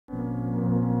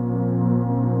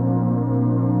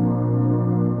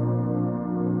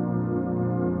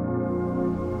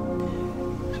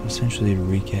essentially, to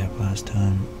recap last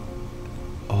time,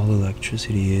 all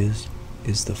electricity is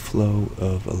the flow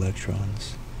of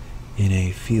electrons in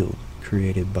a field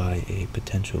created by a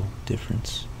potential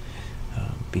difference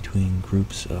between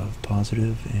groups of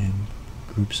positive and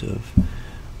groups of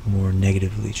more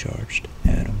negatively charged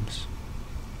atoms.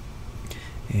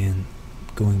 And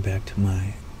going back to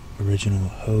my original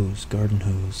hose, garden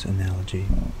hose analogy,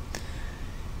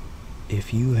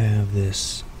 if you have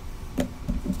this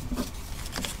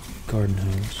garden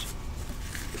hose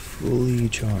fully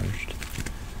charged,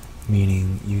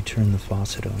 meaning you turn the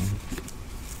faucet on,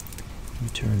 you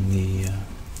turn the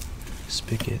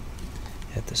spigot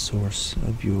at the source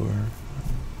of your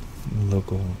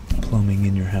local plumbing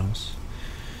in your house,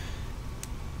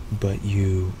 but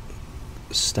you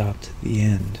stopped the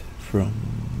end from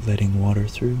letting water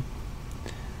through,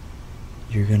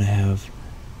 you're going to have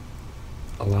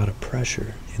a lot of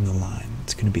pressure in the line.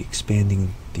 It's going to be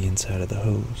expanding the inside of the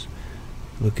hose,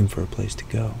 looking for a place to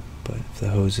go. But if the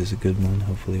hose is a good one,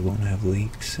 hopefully it won't have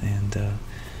leaks and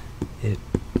it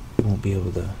won't be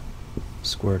able to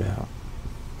squirt out.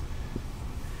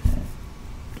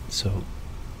 So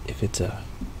if it's a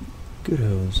good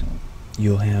hose,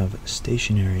 you'll have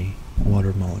stationary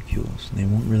water molecules, and they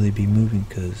won't really be moving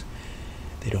because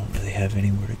they don't really have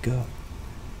anywhere to go.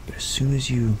 But as soon as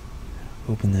you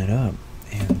open that up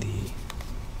and the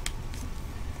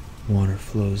water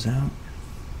flows out,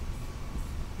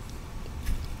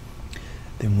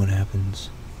 then what happens?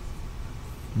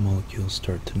 Molecules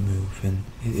start to move, and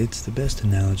it's the best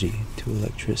analogy to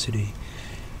electricity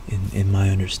in my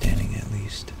understanding, at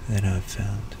least, that I've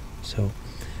found. So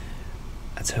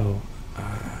that's how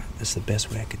that's the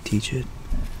best way I could teach it.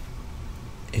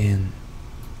 And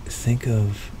think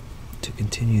of, to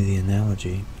continue the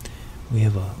analogy, we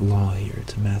have a law here.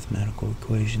 It's a mathematical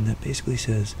equation that basically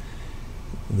says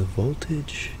the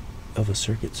voltage of a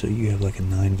circuit. So you have like a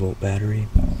 9-volt battery.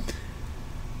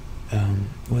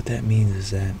 What that means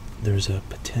is that there's a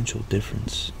potential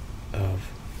difference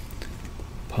of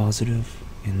positive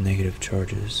and negative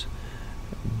charges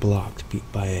blocked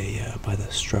by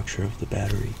the structure of the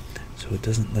battery, so it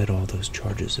doesn't let all those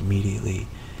charges immediately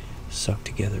suck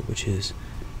together, which is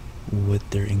what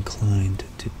they're inclined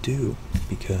to do.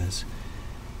 Because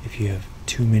if you have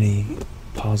too many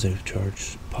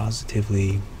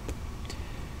positively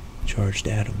charged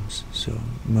atoms, so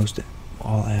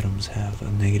all atoms have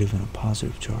a negative and a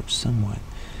positive charge somewhat,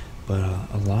 but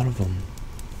a lot of them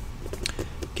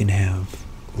can have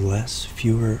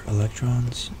fewer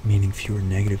electrons, meaning fewer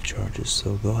negative charges,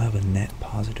 so they'll have a net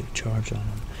positive charge on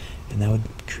them, and that would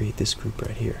create this group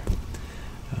right here.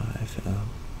 If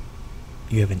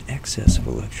you have an excess of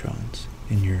electrons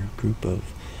in your group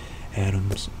of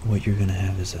atoms, what you're going to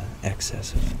have is an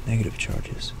excess of negative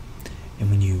charges. And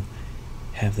when you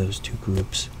have those two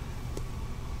groups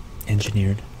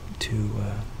engineered to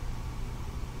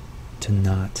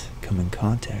not come in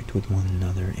contact with one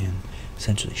another and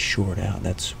essentially short out,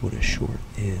 that's what a short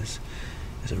is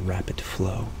a rapid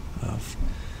flow of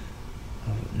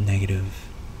negative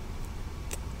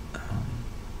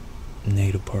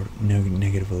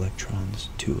electrons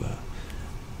to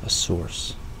a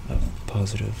source of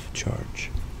positive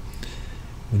charge.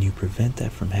 When you prevent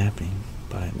that from happening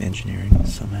by engineering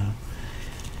somehow,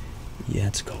 yeah,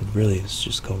 it's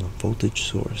just called a voltage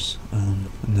source.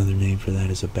 Another name for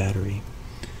that is a battery.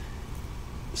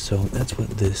 So that's what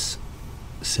this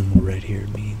symbol right here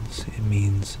means. It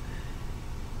means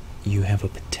you have a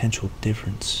potential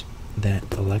difference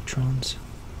that electrons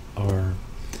are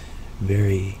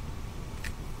very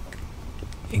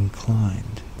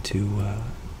inclined to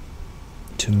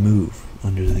move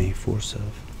under the force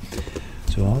of.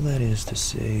 So all that is to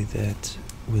say that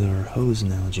with our hose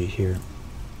analogy here,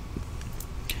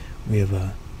 we have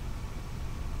a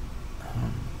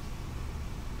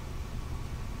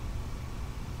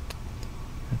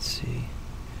let's see.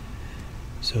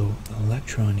 So the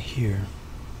electron here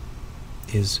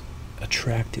is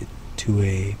attracted to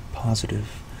a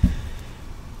positively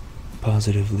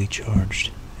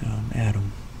charged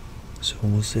atom. So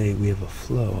we'll say we have a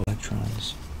flow of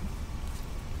electrons.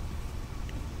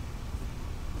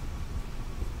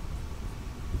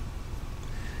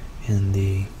 And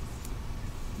the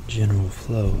general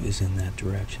flow is in that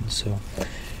direction. So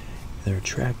they're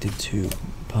attracted to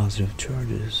positive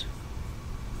charges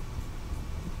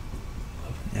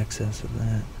of an excess of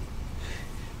that.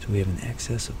 So we have an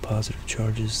excess of positive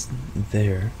charges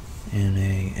there and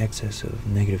an excess of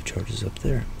negative charges up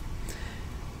there.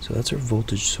 So that's our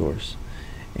voltage source.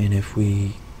 And if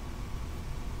we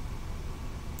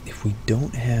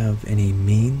don't have any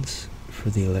means for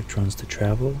the electrons to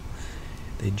travel,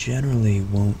 they generally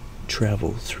won't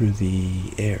travel through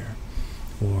the air,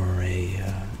 or a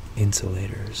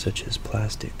insulator such as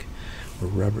plastic or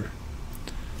rubber.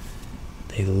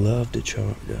 They love to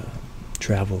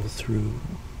travel through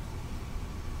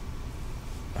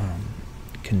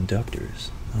conductors.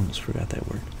 I almost forgot that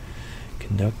word.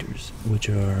 Conductors, which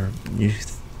are, you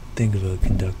think of a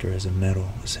conductor as a metal,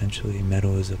 essentially.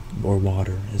 Metal is or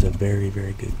water is a very,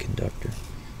 very good conductor.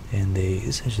 And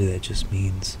essentially that just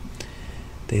means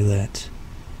they let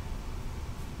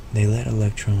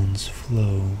electrons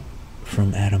flow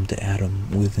from atom to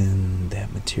atom within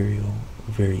that material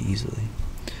very easily.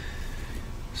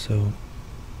 So,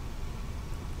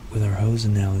 with our hose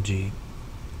analogy,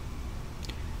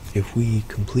 if we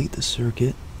complete the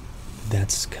circuit,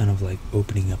 that's kind of like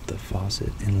opening up the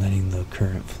faucet and letting the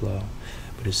current flow.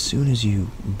 But as soon as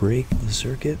you break the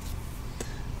circuit,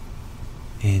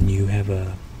 and you have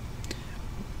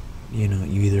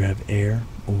you either have air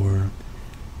or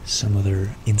some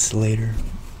other insulator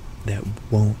that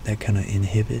kind of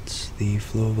inhibits the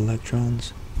flow of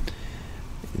electrons,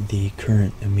 the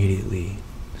current immediately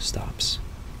stops.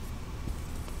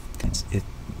 If you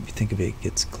think of it, it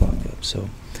gets clogged up. So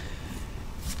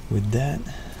with that,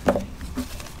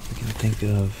 we can think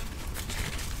of,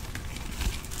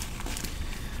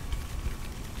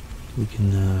 we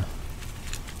can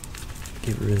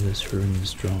get rid of this hurt and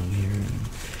strong here and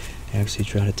actually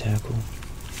try to tackle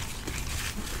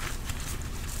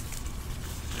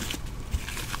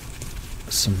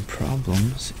some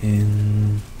problems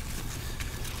in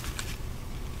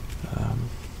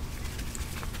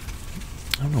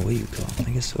I don't know what you call it.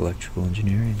 I guess electrical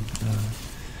engineering.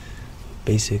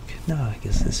 Basic. No, I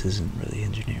guess this isn't really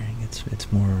engineering.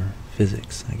 It's more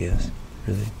physics, I guess.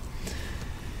 Really.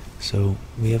 So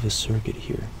we have a circuit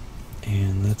here,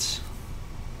 and let's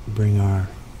bring our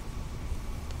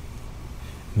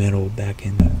metal back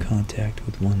into contact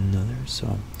with one another.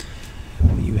 So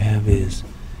what you have is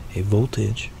a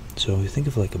voltage. So you think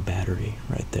of like a battery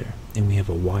right there, and we have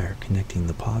a wire connecting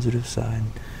the positive side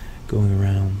going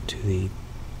around to the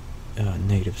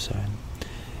negative side.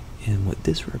 And what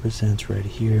this represents right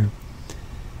here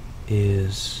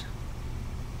is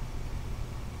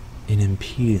an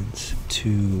impedance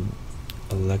to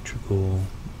electrical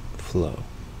flow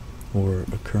or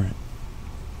a current.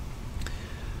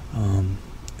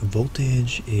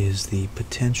 Voltage is the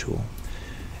potential.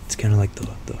 It's kind of like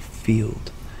the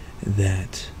field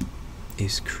that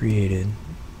is created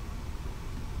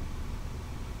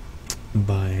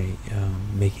by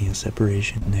making a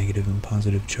separation, negative and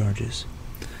positive charges.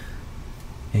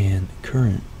 And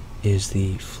current is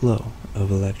the flow of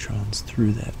electrons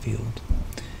through that field.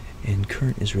 And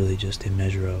current is really just a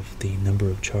measure of the number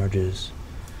of charges,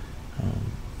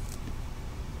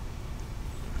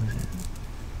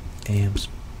 amps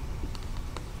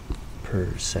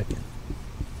per second.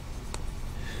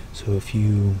 So if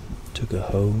you took a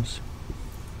hose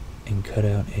and cut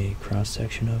out a cross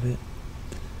section of it,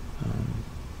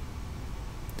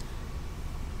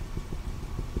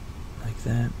 like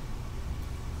that,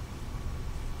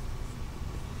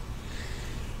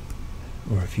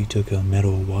 or if you took a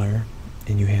metal wire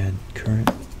and you had current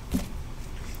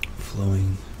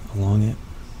flowing along it,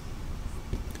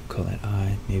 call that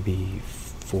I, maybe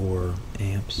 4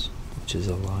 amps, which is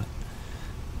a lot.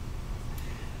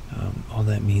 All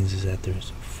that means is that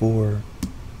there's 4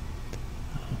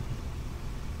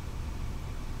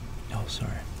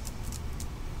 sorry.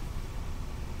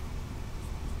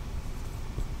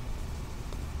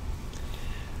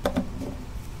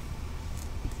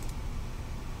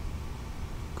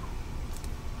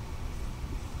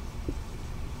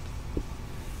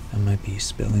 I might be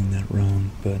spelling that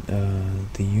wrong, but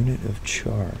the unit of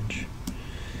charge,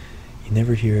 you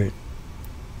never hear it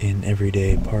in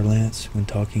everyday parlance when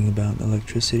talking about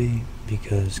electricity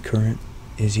because current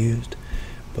is used.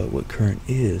 But what current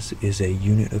is a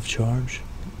unit of charge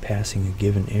passing a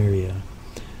given area,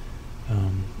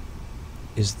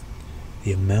 is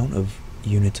the amount of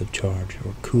units of charge,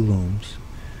 or coulombs,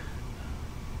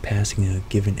 passing a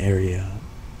given area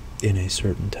in a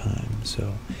certain time.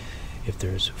 So if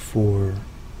there's 4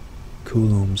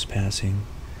 coulombs passing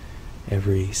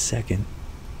every second,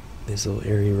 this little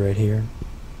area right here,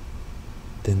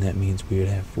 then that means we would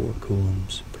have 4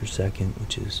 coulombs per second,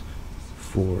 which is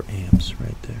 4 amps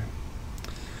right there.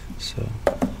 So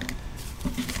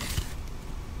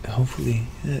hopefully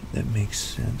that makes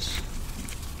sense.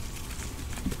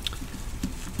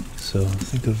 So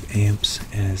think of amps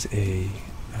as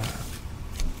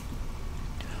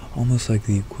almost like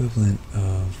the equivalent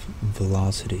of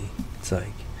velocity. It's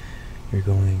like you're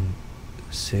going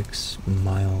 6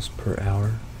 miles per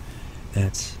hour.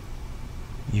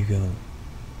 You go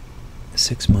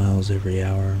 6 miles every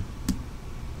hour.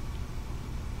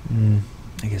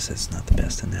 I guess that's not the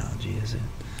best analogy, is it?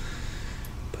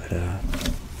 But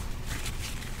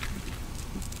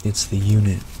it's the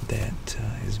unit that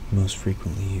is most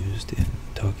frequently used in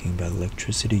talking about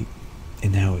electricity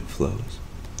and how it flows.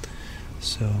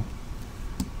 So,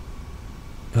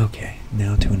 okay,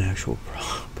 now to an actual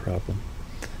problem.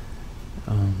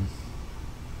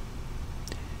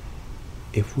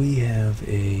 If we have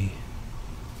a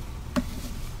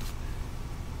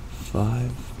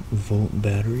 5-volt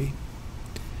battery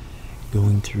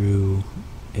going through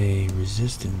a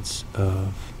resistance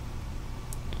of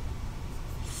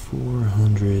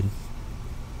 400,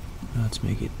 let's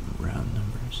make it round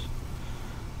numbers,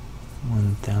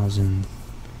 1,000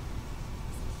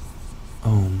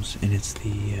 ohms, and it's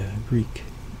the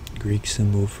Greek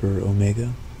symbol for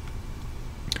omega,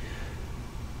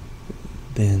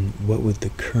 then what would the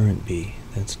current be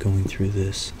that's going through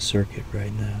this circuit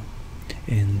right now?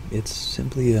 And it's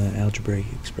simply an algebraic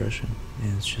expression,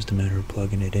 and it's just a matter of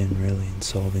plugging it in, really, and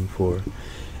solving for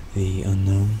the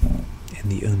unknown. And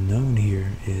the unknown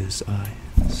here is I.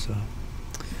 So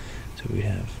we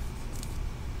have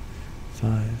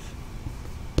 5.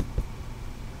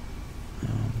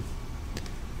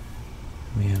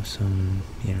 We have some,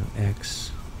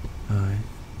 x I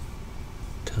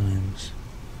times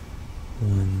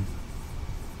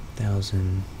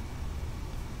 1,000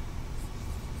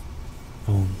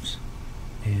 ohms,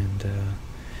 and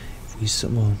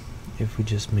if we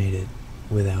just made it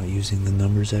without using the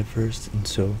numbers at first, and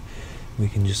so we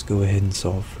can just go ahead and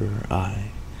solve for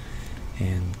I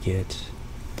and get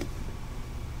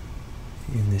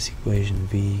in this equation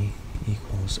V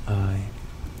equals I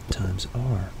times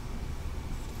R.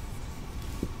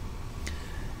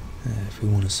 If we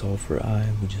want to solve for I,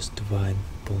 we just divide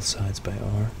both sides by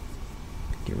R,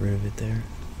 get rid of it there,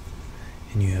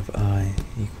 and you have I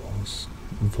equals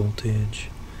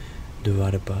voltage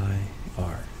divided by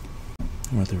R,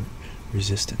 or the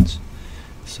resistance.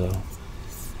 So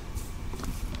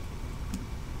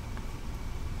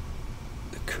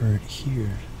the current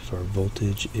here for our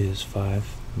voltage is 5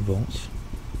 volts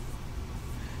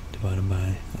divided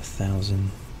by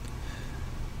 1,000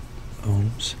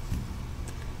 ohms.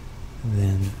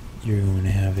 Then you're going to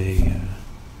have a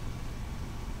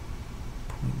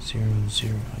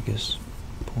 0.00, I guess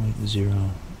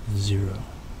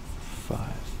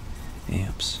 0.005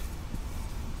 amps,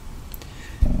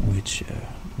 which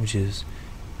is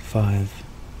 5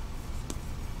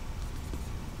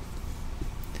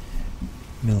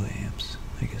 milliamps.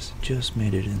 I guess just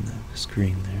made it in the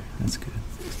screen there. That's good.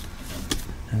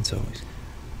 That's always.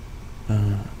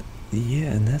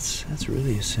 Yeah, and that's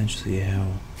really essentially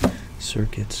how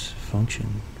circuits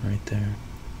function right there.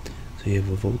 So you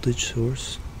have a voltage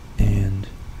source, and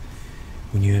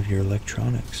when you have your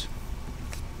electronics,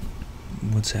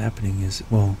 what's happening is,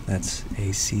 well, that's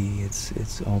AC,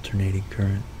 it's alternating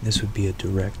current. This would be a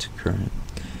direct current.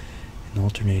 An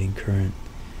alternating current,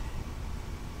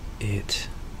 I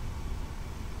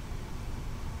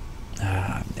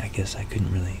guess I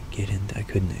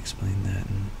couldn't explain that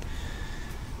in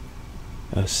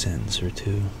a sentence or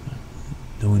two.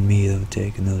 Knowing me, that would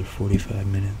take another 45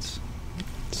 minutes.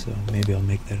 So maybe I'll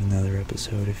make that another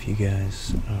episode if you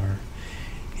guys are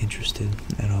interested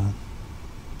at all.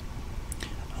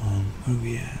 What are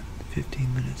we at?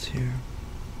 15 minutes here.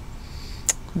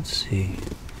 Let's see.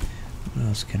 What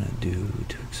else can I do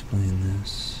to explain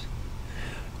this?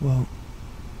 Well,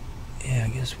 yeah, I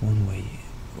guess one way,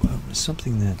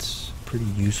 something that's pretty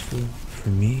useful for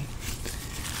me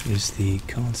is the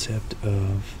concept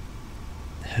of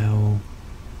how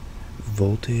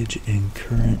voltage and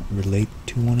current relate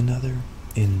to one another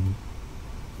in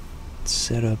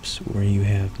setups where you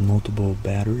have multiple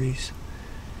batteries.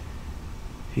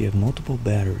 If you have multiple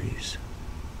batteries,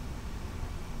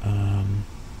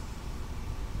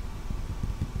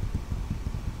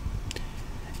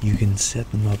 you can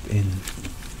set them up in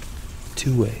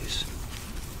 2 ways.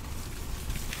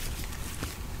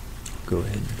 Go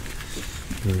ahead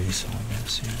and erase all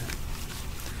this here.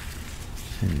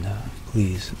 And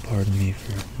please pardon me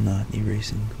for not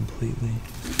erasing completely.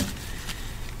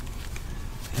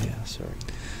 Yeah, sorry.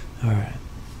 Alright.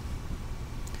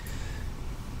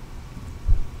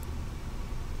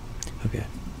 Okay.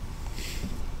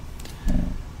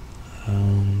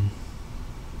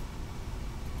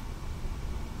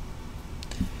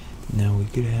 Now we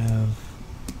could have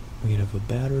a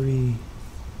battery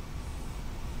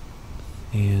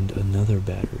and another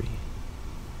battery,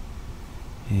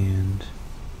 and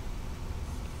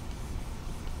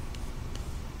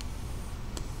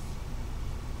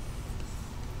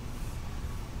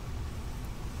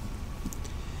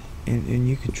and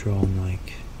you could draw them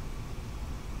like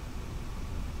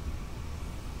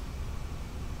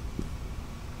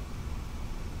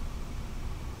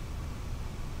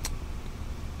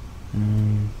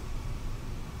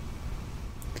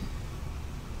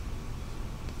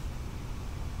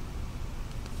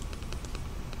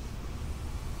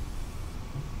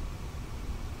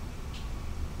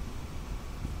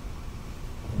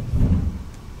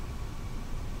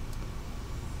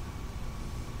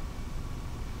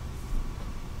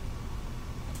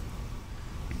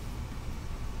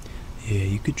yeah,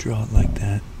 you could draw it like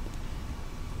that,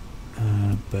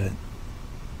 but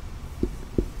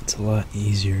it's a lot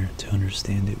easier to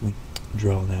understand it when you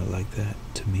draw it out like that,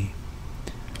 to me.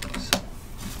 So.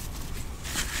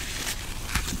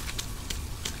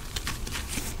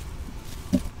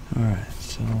 Alright,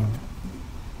 so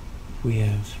we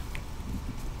have,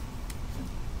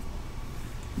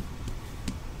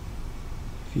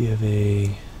 if you have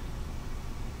a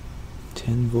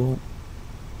 10-volt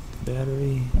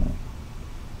battery,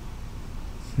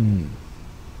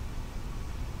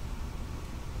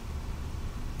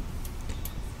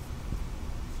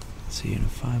 let's see, in a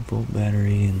 5-volt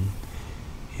battery and,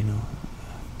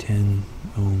 10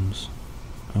 ohms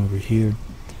over here.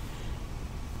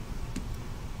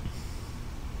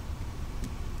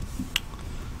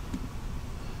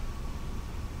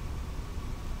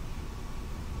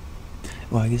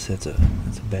 Well, I guess that's a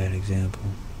bad example.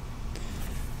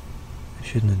 I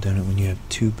shouldn't have done it when you have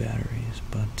 2 batteries,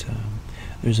 but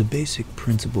there's a basic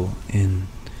principle in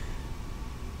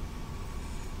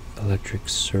electric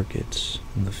circuits,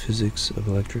 and the physics of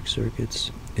electric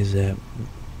circuits is that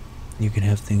you can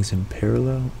have things in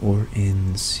parallel or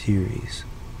in series.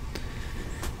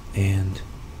 And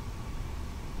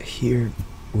here,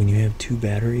 when you have 2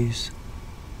 batteries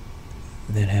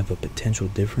that have a potential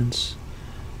difference,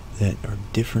 that are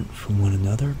different from one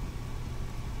another,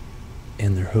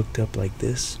 and they're hooked up like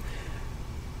this,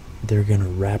 they're going to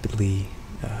rapidly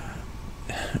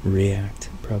react,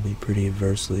 probably pretty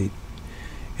adversely,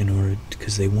 in order,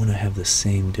 because they want to have the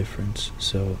same difference.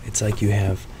 So it's like you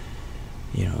have,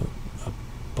 a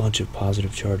bunch of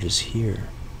positive charges here,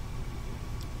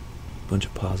 a bunch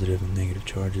of positive and negative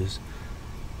charges,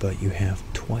 but you have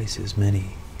twice as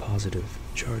many positive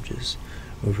charges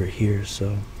over here.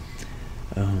 So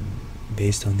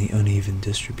based on the uneven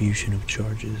distribution of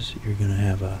charges, you're going to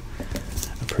have a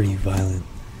pretty violent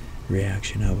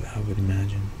reaction, I would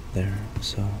imagine, there.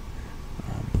 So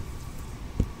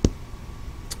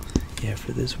yeah,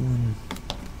 for this one,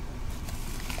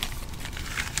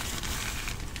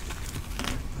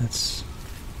 let's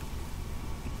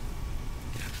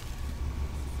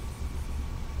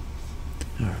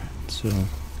alright, so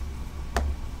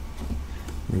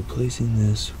replacing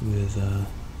this with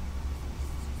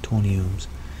 20 ohms.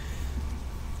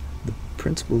 The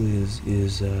principle is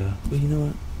well, you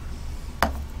know what?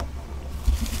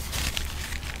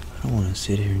 I don't want to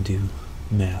sit here and do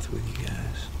math with you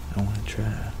guys. I want to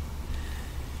try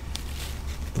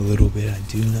the little bit I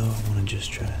do know. I want to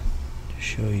just try to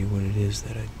show you what it is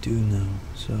that I do know.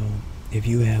 So if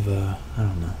you have a, I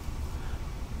don't know,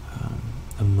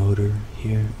 a motor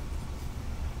here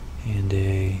and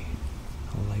a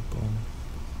light bulb,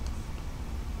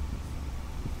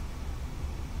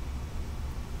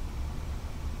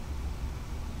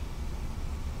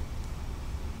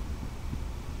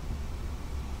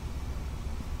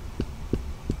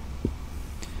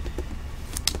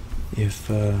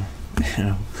 if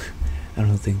I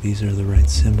don't think these are the right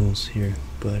symbols here,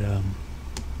 but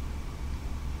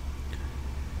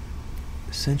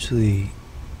essentially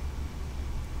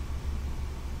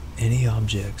any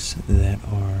objects that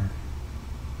are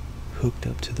hooked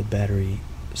up to the battery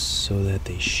so that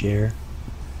they share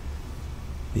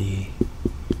the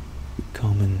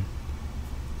common,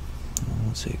 I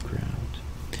won't say ground,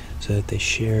 so that they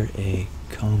share a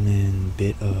common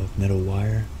bit of metal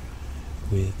wire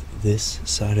with this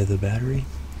side of the battery,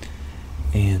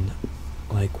 and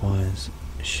likewise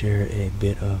share a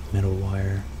bit of metal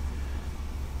wire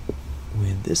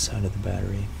with this side of the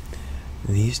battery.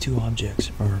 These two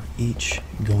objects are each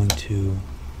going to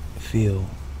feel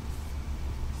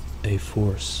a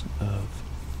force of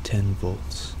 10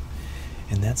 volts,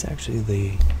 and that's actually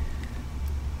the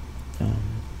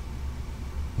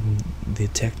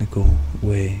technical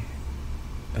way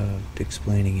of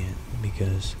explaining it,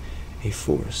 because a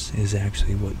force is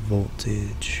actually what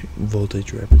voltage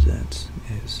represents.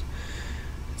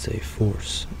 It's a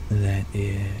force that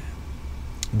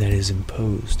is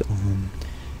imposed on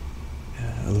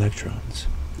electrons.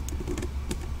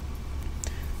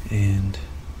 And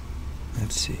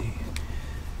let's see,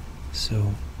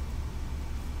 so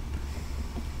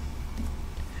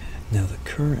Now the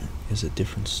current is a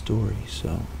different story,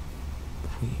 so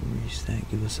if we erase that,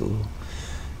 give us a little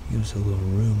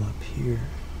room up here.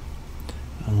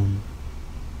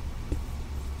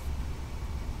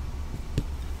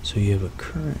 So you have a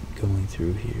current going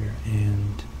through here,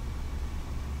 and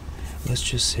let's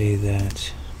just say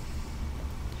that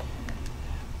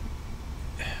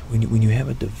when you have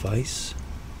a device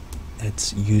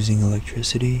that's using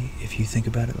electricity, if you think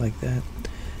about it like that,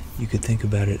 you could think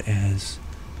about it as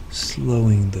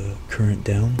slowing the current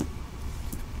down,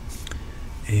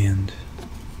 and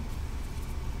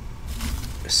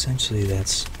essentially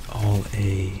that's all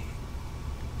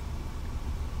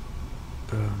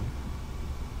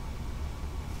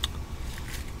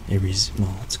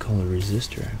well, it's called a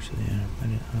resistor, actually. Yeah, I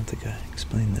don't think I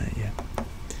explained that yet.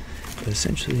 But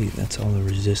essentially, that's all a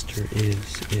resistor is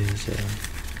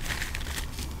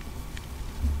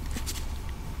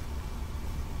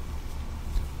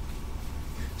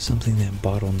something that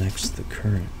bottlenecks the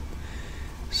current.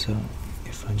 So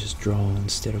if I just draw,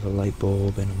 instead of a light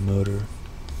bulb and a motor,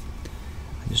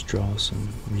 I just draw some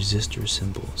resistor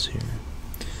symbols here.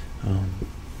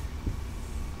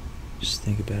 Just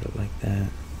think about it like that.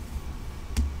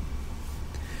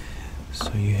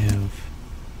 So you have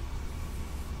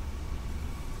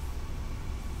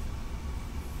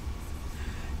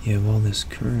all this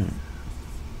current,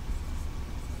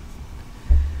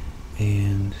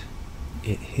 and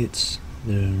it hits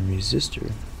the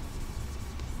resistor.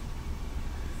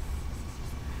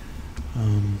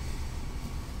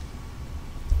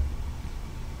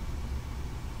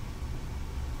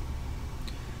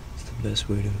 It's the best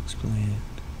way to explain it.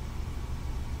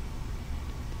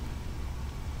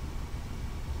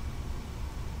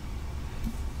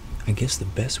 I guess the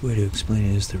best way to explain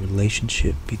it is the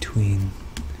relationship between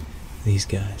these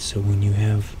guys. So when you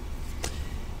have,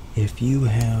 if you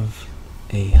have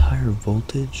a higher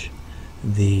voltage,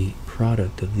 the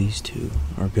product of these two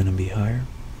are going to be higher.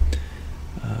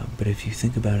 But if you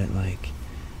think about it like,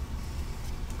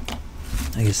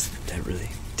 I guess that really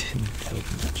didn't help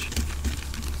much.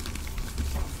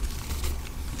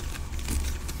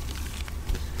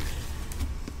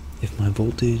 If my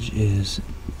voltage is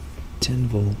 10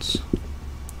 volts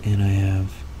and I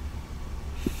have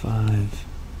 5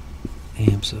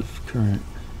 amps of current,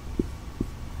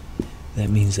 that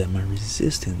means that my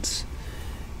resistance,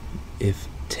 if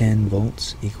 10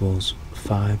 volts equals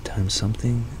 5 times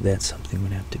something, that something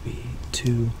would have to be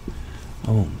 2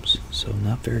 ohms. So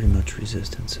not very much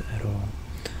resistance at all,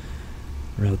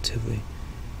 relatively.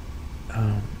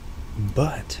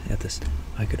 But at this,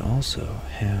 I could also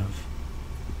have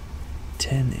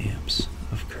 10 amps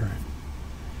of current,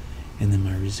 and then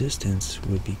my resistance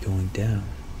would be going down.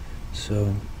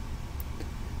 So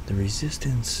the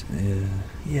resistance,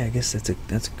 yeah, I guess that's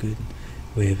a good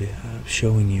way of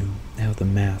showing you how the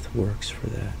math works for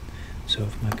that. So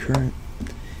if my current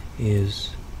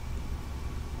is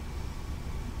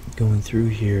going through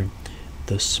here,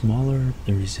 the smaller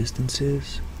the resistance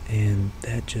is, and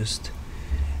that just,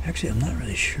 actually I'm not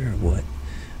really sure what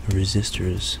a resistor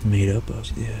is made up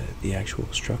of, the actual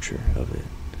structure of it.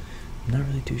 I'm not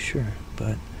really too sure,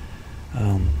 but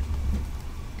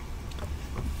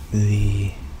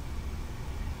the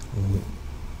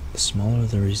smaller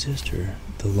the resistor,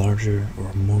 the larger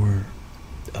or more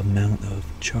amount of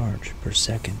charge per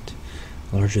second,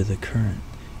 larger the current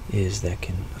is that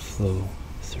can flow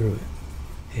through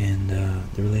it. And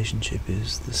the relationship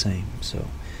is the same. So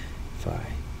if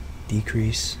I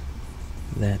decrease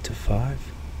that to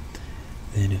 5,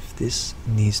 then if this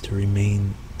needs to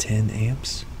remain 10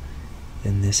 amps,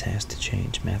 then this has to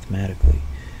change mathematically.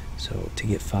 So to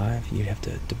get 5, you'd have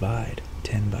to divide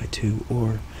 10 by 2,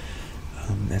 or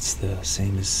that's the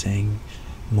same as saying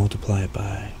multiply it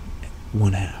by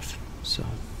 1/2. So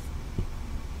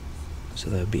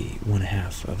that would be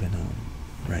 1/2 of an ohm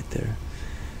right there.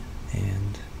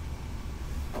 And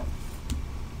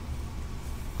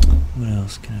what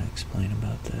else can I explain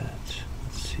about that?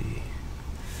 Let's see.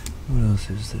 What else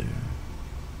is there?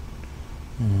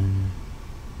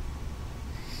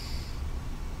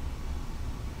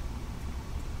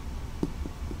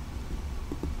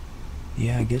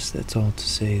 Yeah, I guess that's all to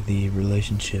say. The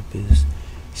relationship is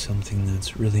something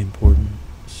that's really important.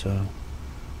 So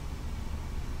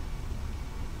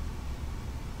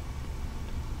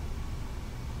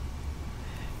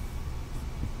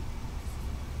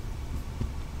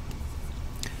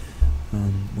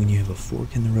when you have a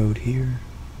fork in the road here,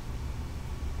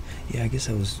 yeah, I guess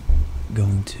I was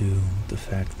going to the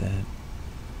fact that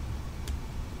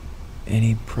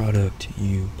any product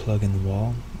you plug in the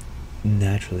wall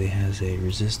naturally has a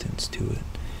resistance to it,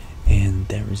 and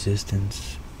that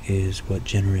resistance is what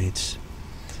generates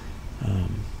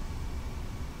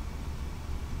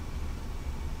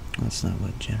that's not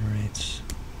what generates.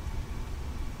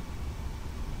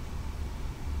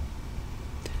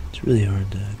 It's really hard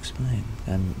to explain,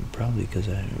 and probably because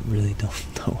I really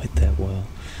don't know it that well,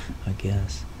 I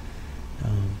guess.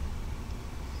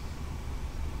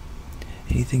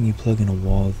 Anything you plug in a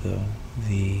wall, though,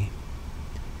 the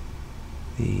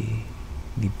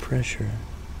pressure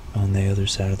on the other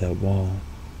side of that wall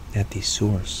at the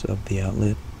source of the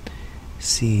outlet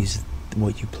sees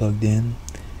what you plugged in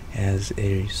as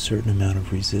a certain amount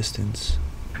of resistance.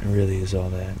 It really is all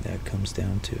that comes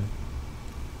down to.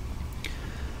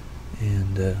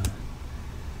 And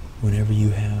whenever you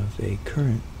have a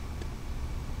current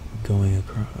going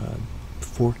across,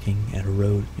 forking at a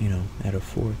road, at a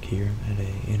fork here, at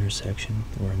an intersection,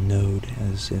 or a node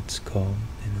as it's called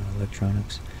in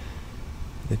electronics,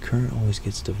 the current always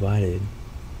gets divided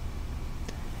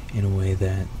in a way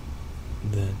that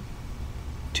the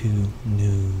two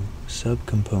new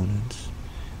subcomponents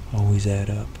always add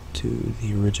up to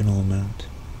the original amount.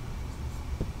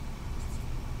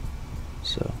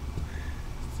 So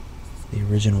the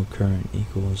original current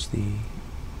equals the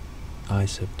I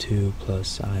sub 2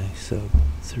 plus I sub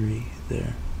 3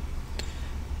 there.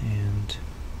 And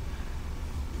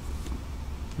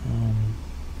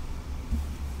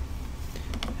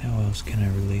how else can I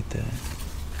relate that?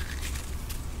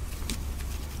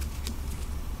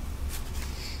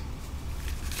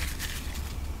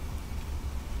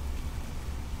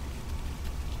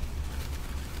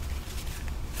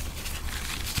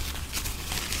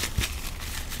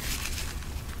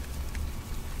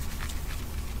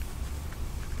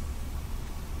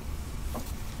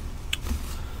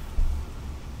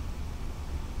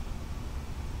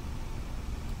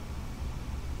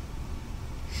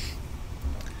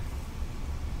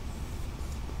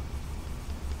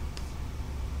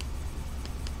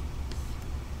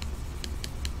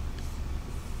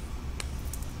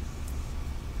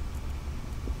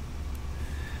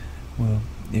 Well,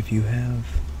 if you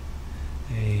have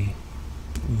a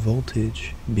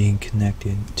voltage being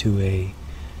connected to a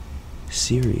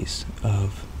series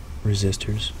of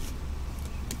resistors,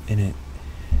 and it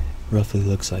roughly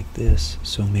looks like this,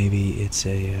 so maybe it's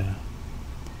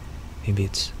maybe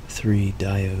it's 3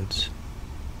 diodes,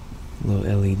 little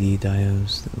LED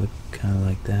diodes that look kind of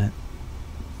like that.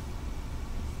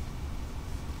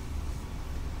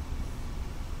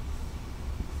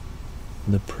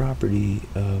 The property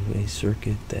of a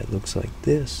circuit that looks like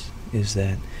this is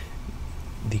that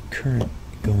the current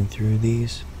going through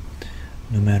these,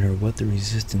 no matter what the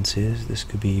resistance is, this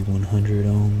could be 100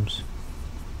 ohms,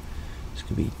 this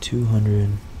could be 200,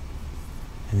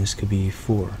 and this could be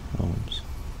 4 ohms.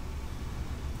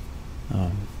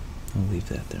 I'll leave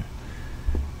that there.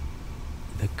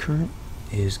 The current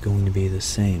is going to be the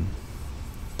same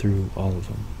through all of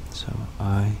them. So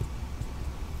I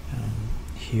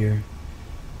here,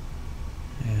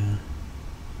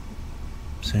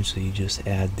 essentially you just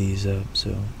add these up,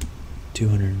 so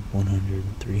 200, 100,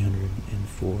 300, and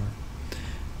 4.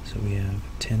 So we have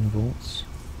 10 volts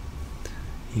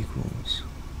equals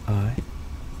I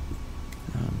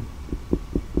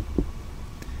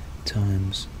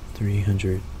times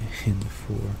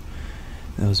 304.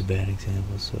 That was a bad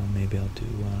example, so maybe I'll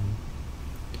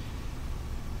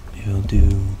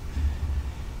do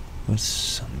what's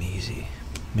something easy?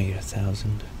 Make it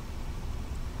 1,000.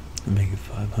 I'll make it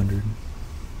 500.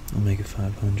 I'll make it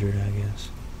 500, I guess.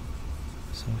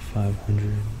 So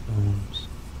 500 ohms,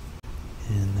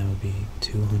 and that would be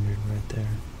 200 right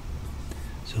there.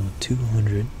 So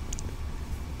 200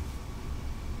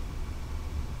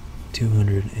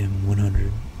 and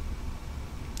 100,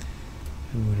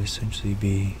 it would essentially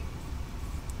be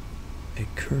a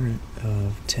current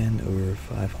of 10 over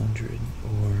 500,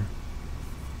 or,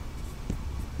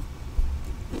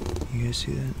 you guys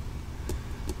see that?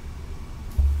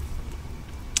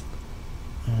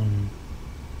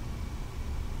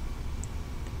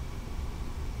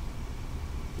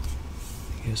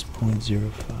 I guess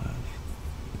 0.05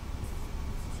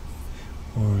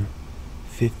 or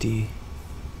 50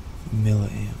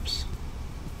 milliamps.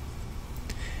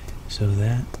 So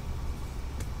that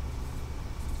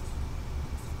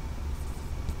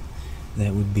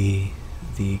would be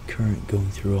the current going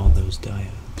through all those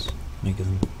diodes, making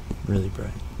them really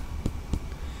bright.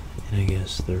 And I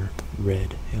guess they're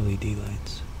red LED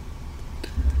lights.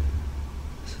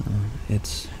 So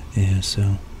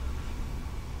so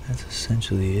that's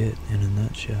essentially it in a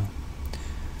nutshell.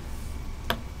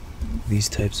 These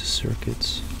types of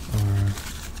circuits are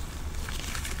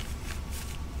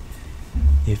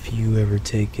if you ever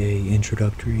take a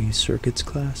introductory circuits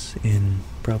class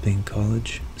probably in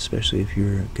college, especially if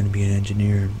you're going to be an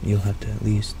engineer, you'll have to at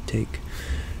least take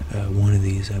one of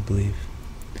these, I believe.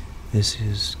 This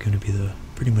is going to be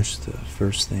pretty much the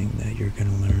first thing that you're going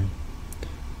to learn.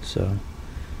 So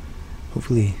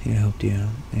hopefully it helped you out,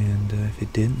 and if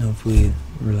it didn't, hopefully it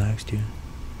relaxed you.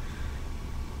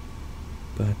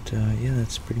 But yeah,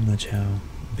 that's pretty much how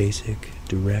basic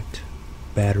direct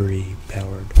battery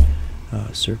powered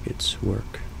circuits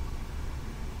work.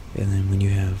 And then when you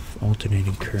have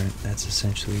alternating current, that's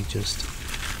essentially just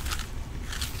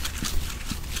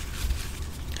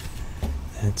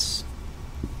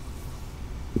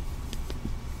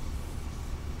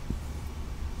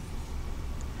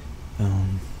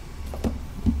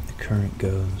the current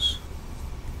goes,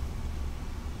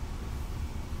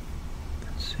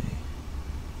 let's see,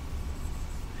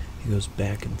 it goes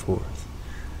back and forth.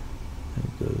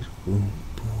 It goes boom,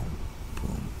 boom,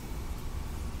 boom.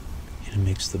 And it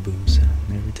makes the boom sound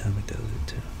every time it does it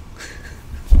too.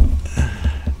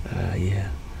 Yeah.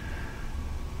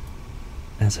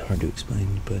 That's hard to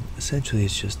explain, but essentially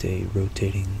it's just a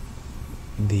rotating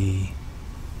the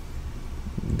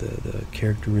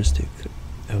characteristic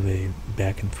of a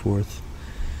back and forth,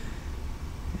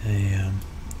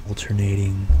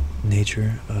 alternating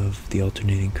nature of the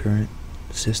alternating current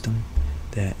system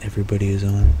that everybody is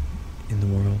on in the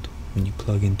world. When you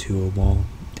plug into a wall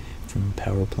from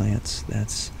power plants,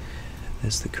 that's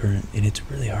the current, and it's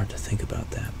really hard to think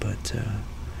about that, but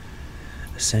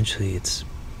essentially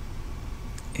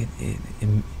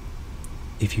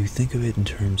if you think of it in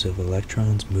terms of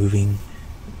electrons moving,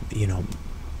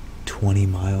 20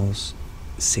 miles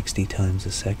 60 times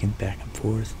a second back and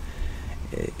forth,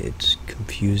 it's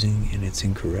confusing and it's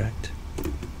incorrect.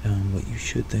 What you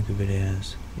should think of it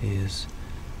as is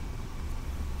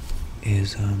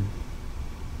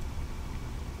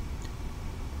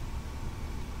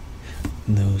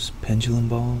those pendulum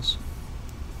balls,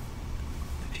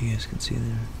 if you guys can see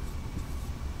there.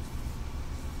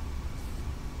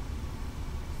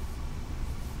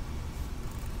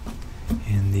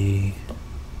 And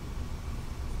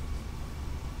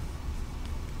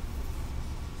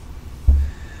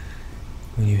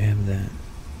when you have that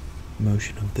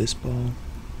motion of this ball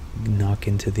knock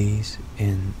into these,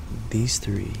 and these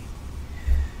three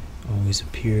always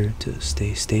appear to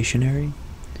stay stationary,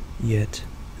 yet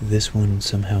this one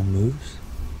somehow moves.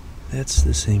 That's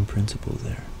the same principle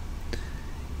there.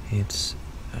 It's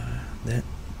that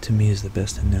to me is the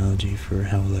best analogy for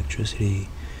how electricity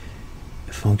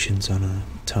functions on an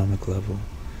atomic level,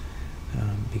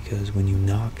 because when you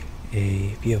knock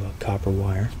if you have a copper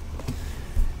wire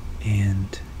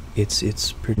and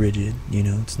it's pretty rigid,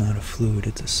 it's not a fluid,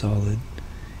 it's a solid.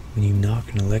 When you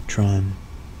knock an electron,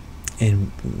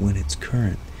 and when it's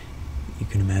current, you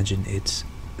can imagine it's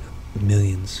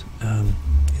millions.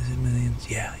 Is it millions?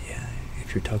 Yeah.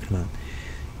 If you're talking about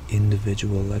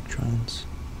individual electrons,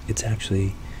 it's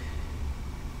actually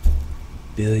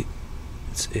billion.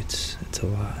 It's a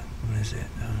lot. What is it?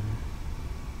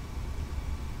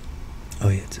 Oh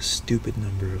yeah, it's a stupid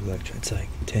number of electrons. It's like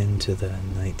 10 to the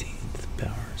 19th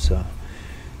power. So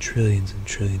trillions and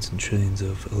trillions and trillions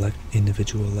of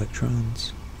individual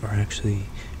electrons are actually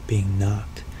being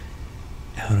knocked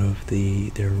out of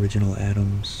their original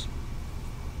atoms'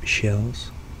 shells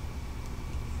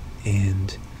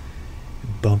and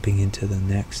bumping into the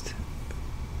next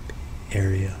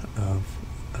area of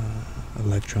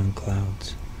electron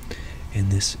clouds.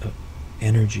 And this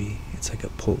energy, it's like a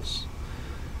pulse,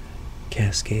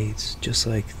 cascades just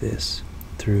like this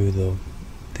through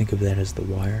think of that as the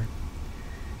wire,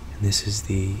 and this is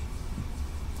the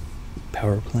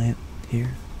power plant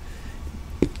here.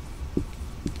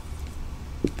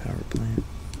 Power plant,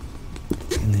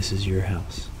 and this is your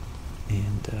house,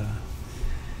 and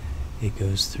it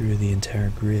goes through the entire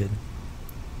grid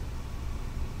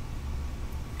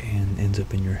and ends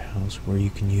up in your house, where you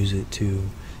can use it to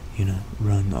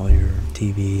run all your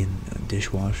TV and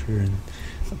dishwasher and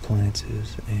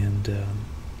appliances. And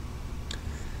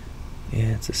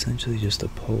yeah, it's essentially just a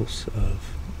pulse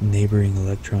of neighboring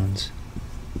electrons,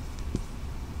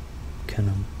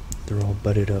 they're all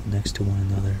butted up next to one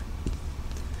another,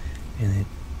 and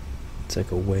it's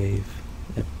like a wave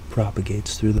that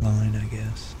propagates through the line, I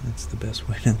guess. That's the best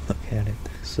way to look at it.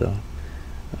 So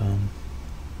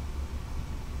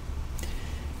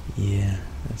yeah,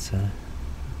 that's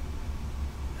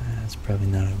probably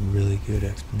not a really good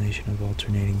explanation of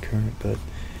alternating current, but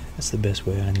that's the best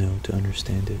way I know to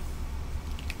understand it.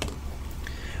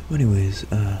 Well, anyways,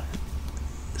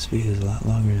 this video is a lot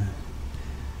longer than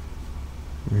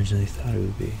I originally thought it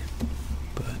would be,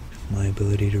 but my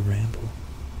ability to ramble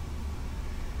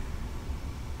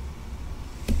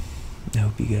I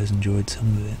hope you guys enjoyed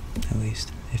some of it, at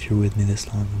least. If you're with me this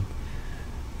long,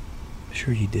 I'm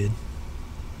sure you did.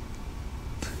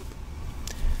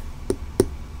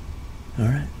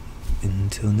 Alright,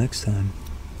 until next time,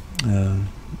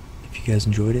 if you guys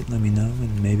enjoyed it, let me know,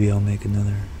 and maybe I'll make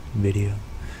another video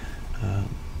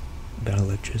about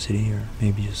electricity, or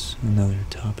maybe just another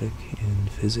topic in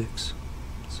physics.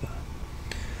 So,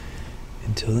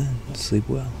 until then, sleep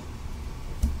well.